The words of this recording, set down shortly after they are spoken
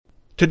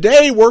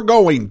Today we're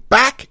going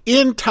back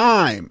in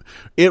time.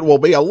 It will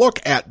be a look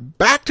at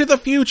Back to the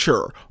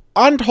Future,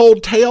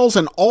 Untold Tales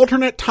and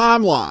Alternate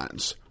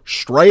Timelines.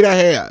 Straight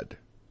ahead.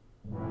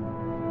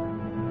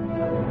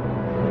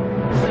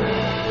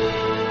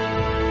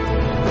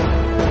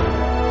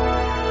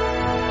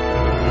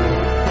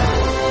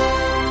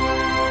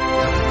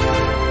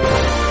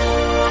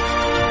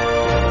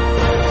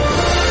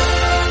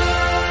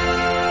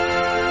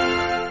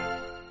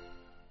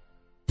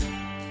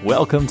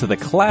 Welcome to the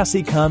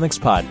Classy Comics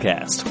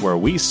Podcast, where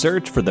we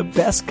search for the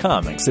best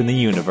comics in the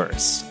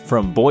universe.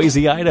 From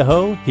Boise,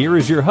 Idaho, here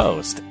is your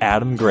host,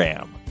 Adam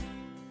Graham.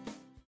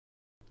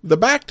 The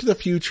Back to the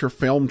Future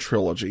film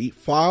trilogy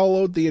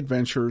followed the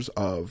adventures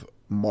of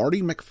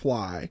Marty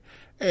McFly,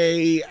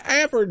 an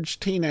average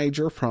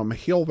teenager from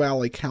Hill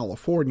Valley,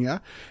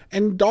 California,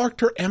 and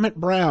Dr. Emmett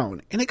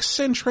Brown, an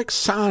eccentric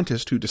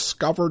scientist who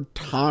discovered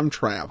time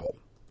travel.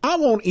 I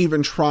won't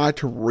even try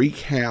to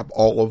recap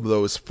all of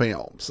those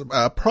films.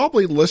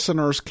 Probably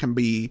listeners can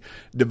be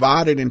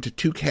divided into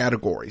two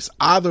categories,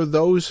 either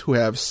those who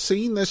have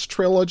seen this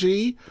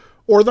trilogy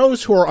or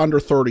those who are under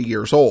 30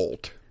 years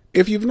old.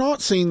 If you've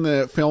not seen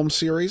the film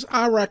series,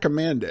 I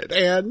recommend it,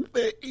 and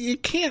you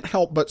can't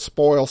help but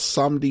spoil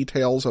some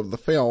details of the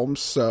films,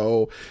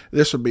 so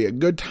this would be a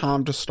good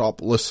time to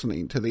stop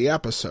listening to the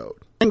episode.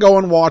 And go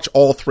and watch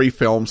all three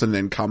films and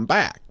then come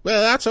back.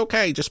 Well, that's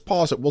okay, just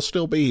pause it, we'll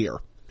still be here.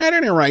 At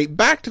any rate,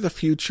 Back to the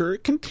Future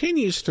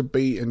continues to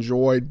be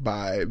enjoyed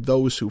by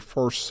those who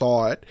first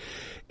saw it.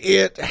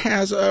 It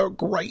has a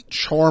great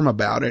charm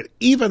about it,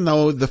 even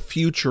though the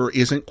future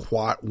isn't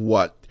quite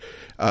what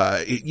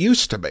it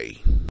used to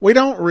be. We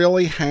don't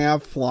really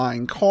have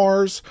flying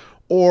cars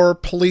or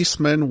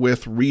policemen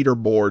with reader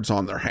boards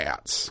on their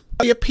hats.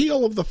 The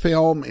appeal of the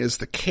film is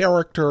the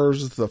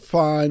characters, the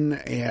fun,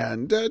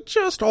 and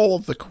just all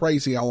of the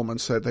crazy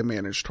elements that they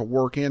managed to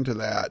work into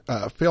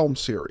that film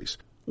series.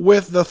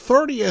 With the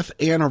 30th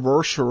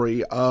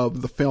anniversary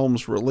of the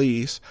film's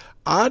release,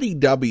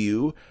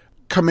 IDW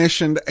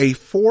commissioned a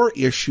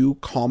 4-issue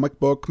comic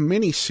book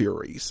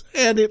miniseries,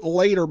 and it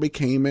later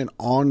became an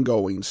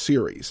ongoing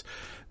series.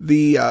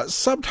 The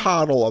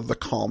subtitle of the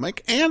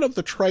comic and of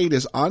the trade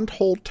is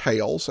Untold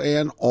Tales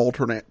and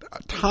Alternate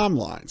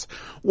Timelines.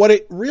 What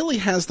it really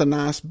has the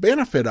nice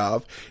benefit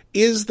of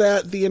is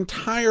that the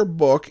entire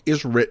book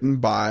is written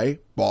by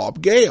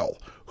Bob Gale,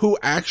 who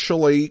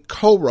actually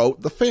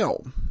co-wrote the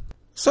film.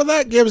 So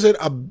that gives it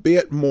a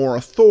bit more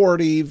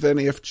authority than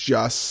if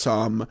just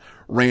some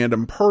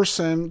random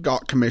person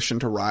got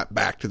commissioned to write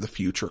Back to the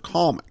Future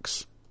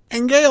comics.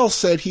 And Gale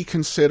said he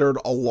considered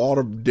a lot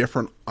of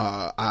different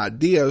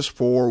ideas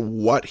for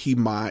what he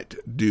might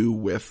do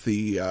with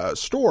the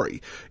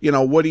story. You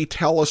know, would he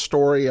tell a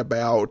story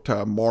about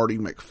Marty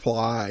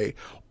McFly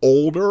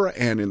older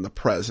and in the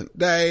present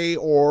day,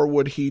 or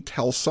would he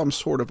tell some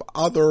sort of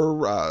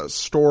other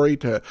story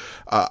to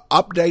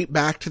update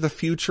Back to the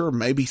Future,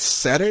 maybe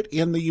set it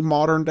in the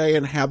modern day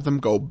and have them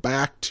go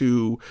back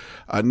to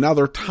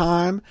another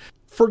time?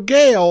 For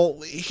Gale,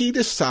 he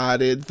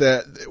decided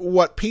that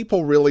what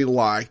people really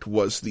liked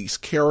was these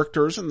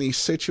characters and these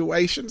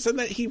situations, and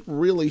that he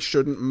really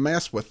shouldn't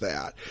mess with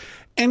that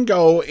and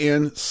go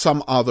in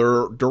some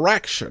other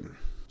direction.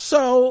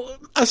 So,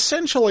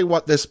 essentially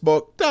what this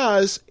book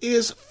does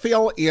is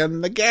fill in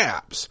the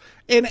gaps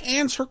and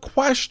answer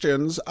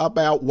questions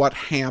about what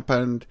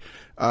happened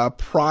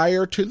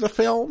prior to the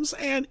films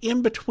and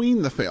in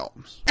between the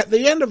films. At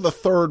the end of the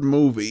third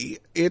movie,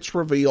 it's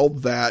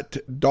revealed that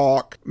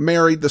Doc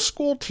married the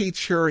school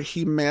teacher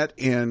he met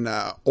in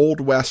Old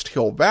West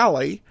Hill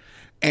Valley,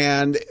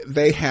 and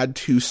they had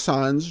 2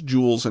 sons,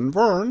 Jules and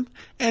Vern,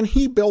 and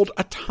he built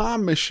a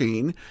time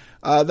machine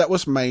that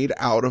was made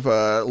out of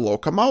a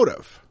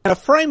locomotive. A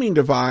framing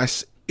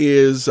device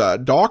is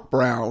Doc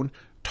Brown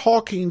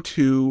talking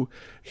to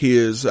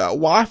his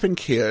wife and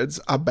kids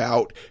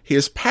about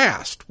his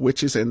past,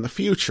 which is in the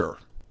future.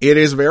 It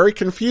is very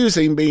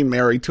confusing being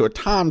married to a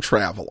time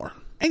traveler.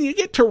 And you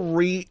get to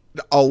read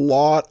a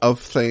lot of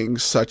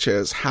things such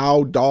as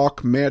how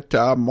Doc met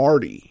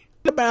Marty,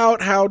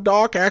 about how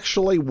Doc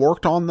actually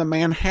worked on the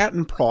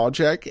Manhattan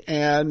Project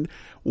and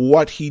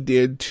what he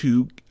did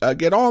to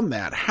get on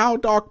that, how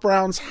Doc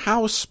Brown's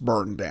house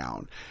burned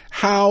down,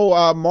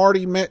 how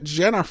Marty met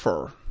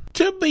Jennifer.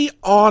 To be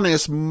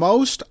honest,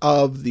 most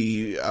of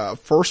the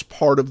first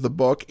part of the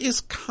book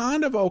is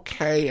kind of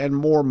okay and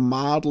more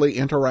mildly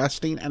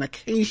interesting and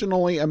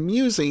occasionally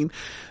amusing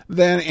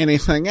than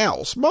anything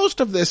else. Most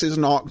of this is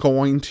not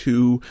going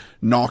to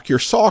knock your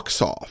socks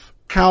off.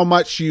 How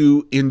much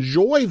you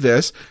enjoy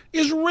this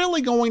is really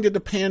going to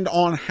depend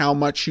on how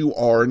much you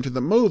are into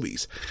the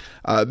movies.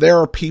 There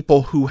are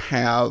people who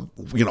have,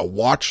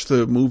 watched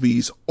the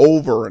movies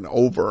over and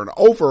over and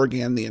over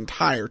again, the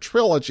entire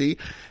trilogy,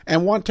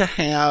 and want to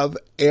have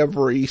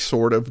every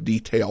sort of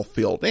detail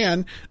filled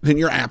in. Then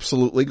you're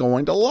absolutely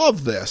going to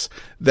love this,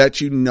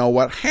 that you know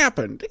what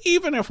happened,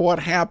 even if what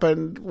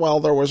happened, well,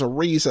 there was a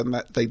reason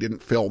that they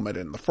didn't film it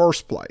in the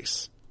first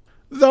place.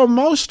 though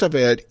most of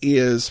it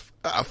is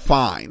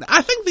fine.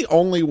 I think the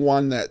only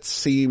one that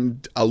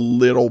seemed a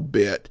little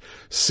bit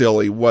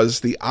silly was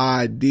the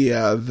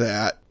idea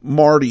that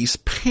Marty's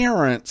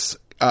parents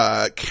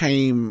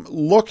came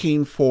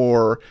looking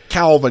for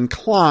Calvin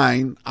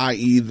Klein,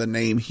 i.e. the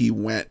name he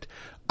went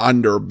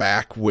under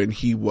back when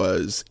he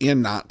was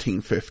in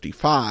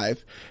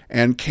 1955,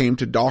 and came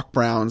to Doc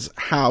Brown's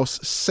house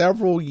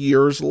several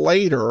years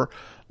later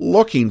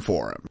looking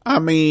for him. I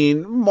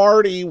mean,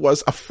 Marty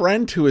was a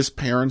friend to his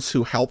parents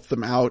who helped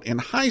them out in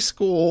high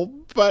school,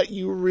 but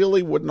you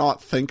really would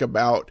not think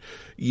about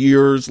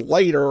years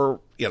later,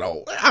 you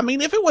know. I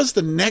mean, if it was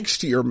the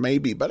next year,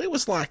 maybe, but it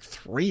was like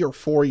 3 or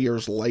 4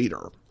 years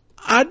later.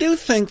 I do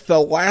think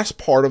the last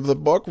part of the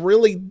book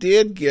really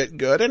did get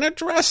good and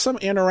address some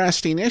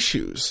interesting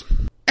issues.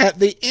 At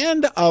the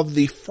end of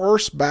the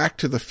first Back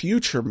to the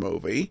Future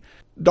movie,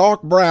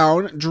 Doc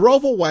Brown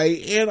drove away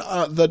in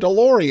the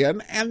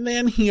DeLorean, and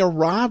then he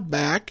arrived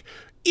back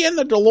in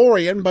the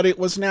DeLorean, but it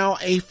was now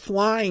a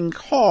flying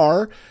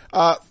car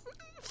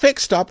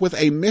fixed up with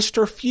a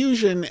Mr.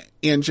 Fusion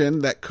engine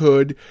that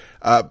could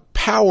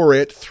power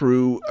it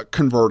through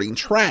converting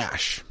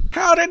trash.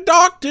 How did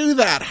Doc do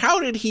that? How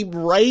did he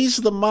raise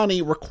the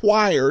money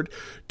required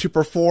to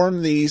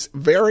perform these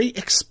very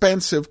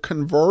expensive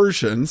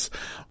conversions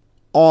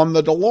on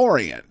the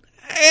DeLorean?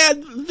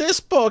 And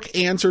this book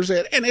answers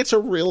it, and it's a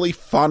really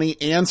funny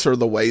answer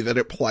the way that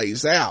it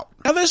plays out.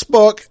 Now, this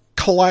book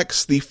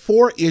collects the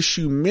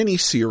 4-issue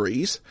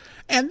miniseries,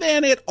 and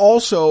then it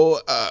also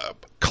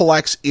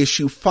collects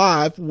issue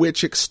 5,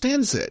 which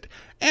extends it.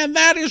 And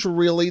that is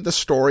really the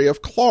story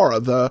of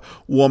Clara, the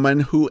woman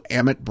who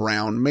Emmett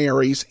Brown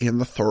marries in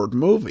the third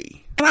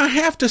movie. And I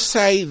have to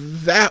say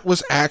that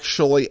was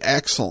actually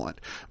excellent,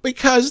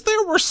 because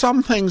there were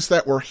some things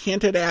that were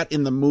hinted at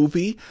in the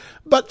movie,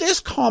 but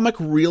this comic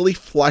really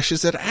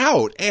fleshes it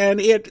out,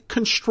 and it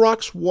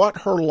constructs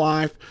what her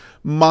life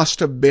must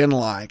have been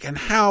like and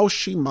how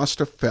she must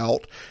have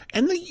felt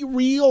and the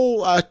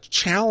real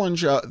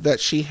challenge that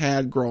she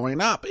had growing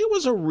up. It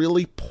was a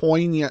really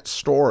poignant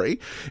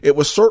story. It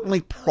was certainly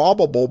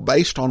probable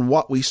based on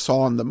what we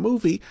saw in the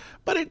movie,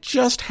 but it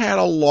just had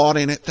a lot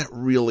in it that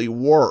really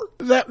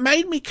worked, that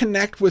made me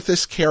connect with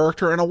this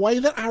character in a way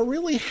that I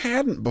really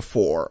hadn't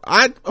before.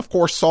 I, of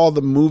course, saw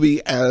the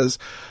movie as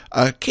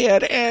a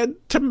kid, and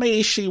to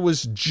me, she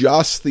was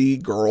just the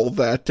girl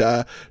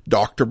that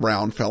Dr.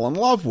 Brown fell in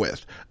love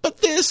with. But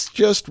this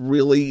just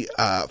really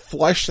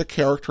fleshed the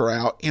character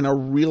out in a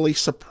really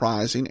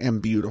surprising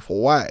and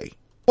beautiful way,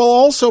 while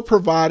also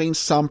providing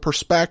some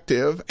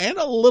perspective and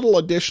a little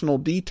additional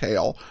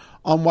detail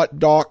on what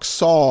Doc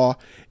saw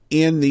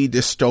in the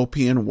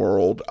dystopian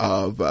world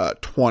of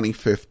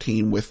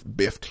 2015 with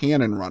Biff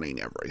Tannen running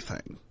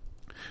everything.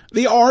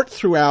 The art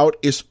throughout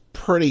is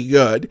pretty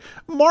good.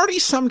 Marty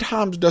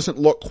sometimes doesn't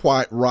look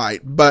quite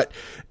right, but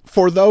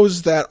for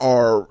those that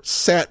are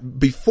set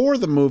before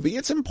the movie,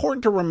 it's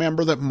important to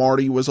remember that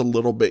Marty was a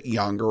little bit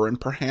younger and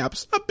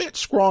perhaps a bit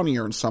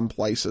scrawnier in some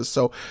places,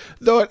 so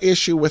the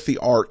issue with the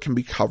art can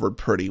be covered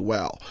pretty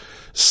well.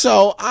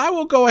 So I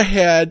will go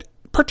ahead,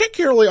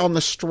 particularly on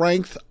the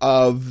strength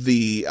of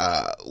the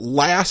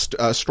last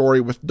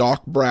story with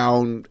Doc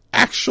Brown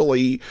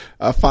actually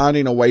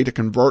finding a way to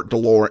convert the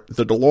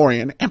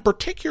DeLorean, and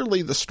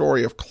particularly the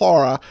story of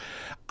Clara,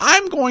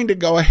 I'm going to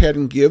go ahead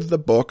and give the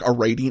book a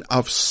rating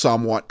of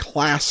somewhat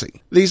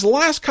classy. These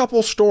last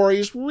couple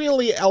stories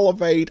really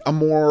elevate a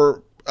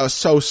more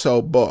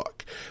so-so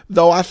book,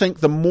 though I think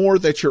the more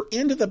that you're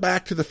into the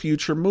Back to the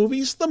Future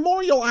movies, the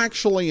more you'll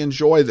actually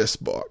enjoy this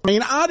book. I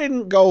mean, I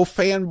didn't go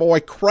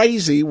fanboy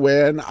crazy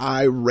when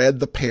I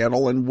read the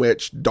panel in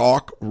which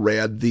Doc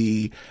read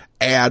the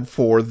ad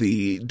for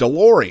the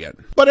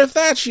DeLorean. But if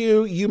that's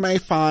you, you may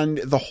find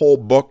the whole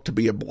book to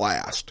be a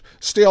blast.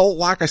 Still,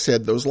 like I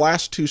said, those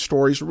last 2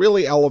 stories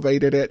really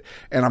elevated it,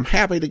 and I'm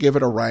happy to give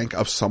it a rank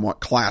of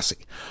somewhat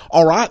classy.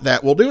 Alright,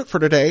 that will do it for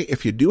today.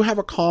 If you do have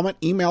a comment,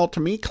 email it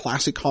to me,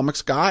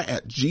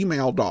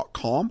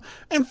 classycomicsguy@gmail.com,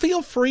 and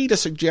feel free to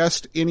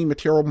suggest any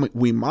material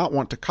we might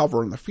want to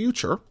cover in the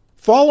future.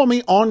 Follow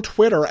me on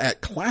Twitter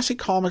at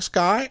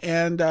classycomicsguy,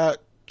 and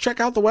check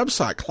out the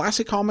website,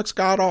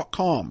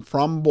 classycomicsguy.com.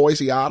 From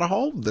Boise,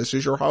 Idaho, this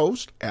is your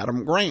host,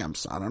 Adam Graham,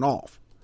 signing off.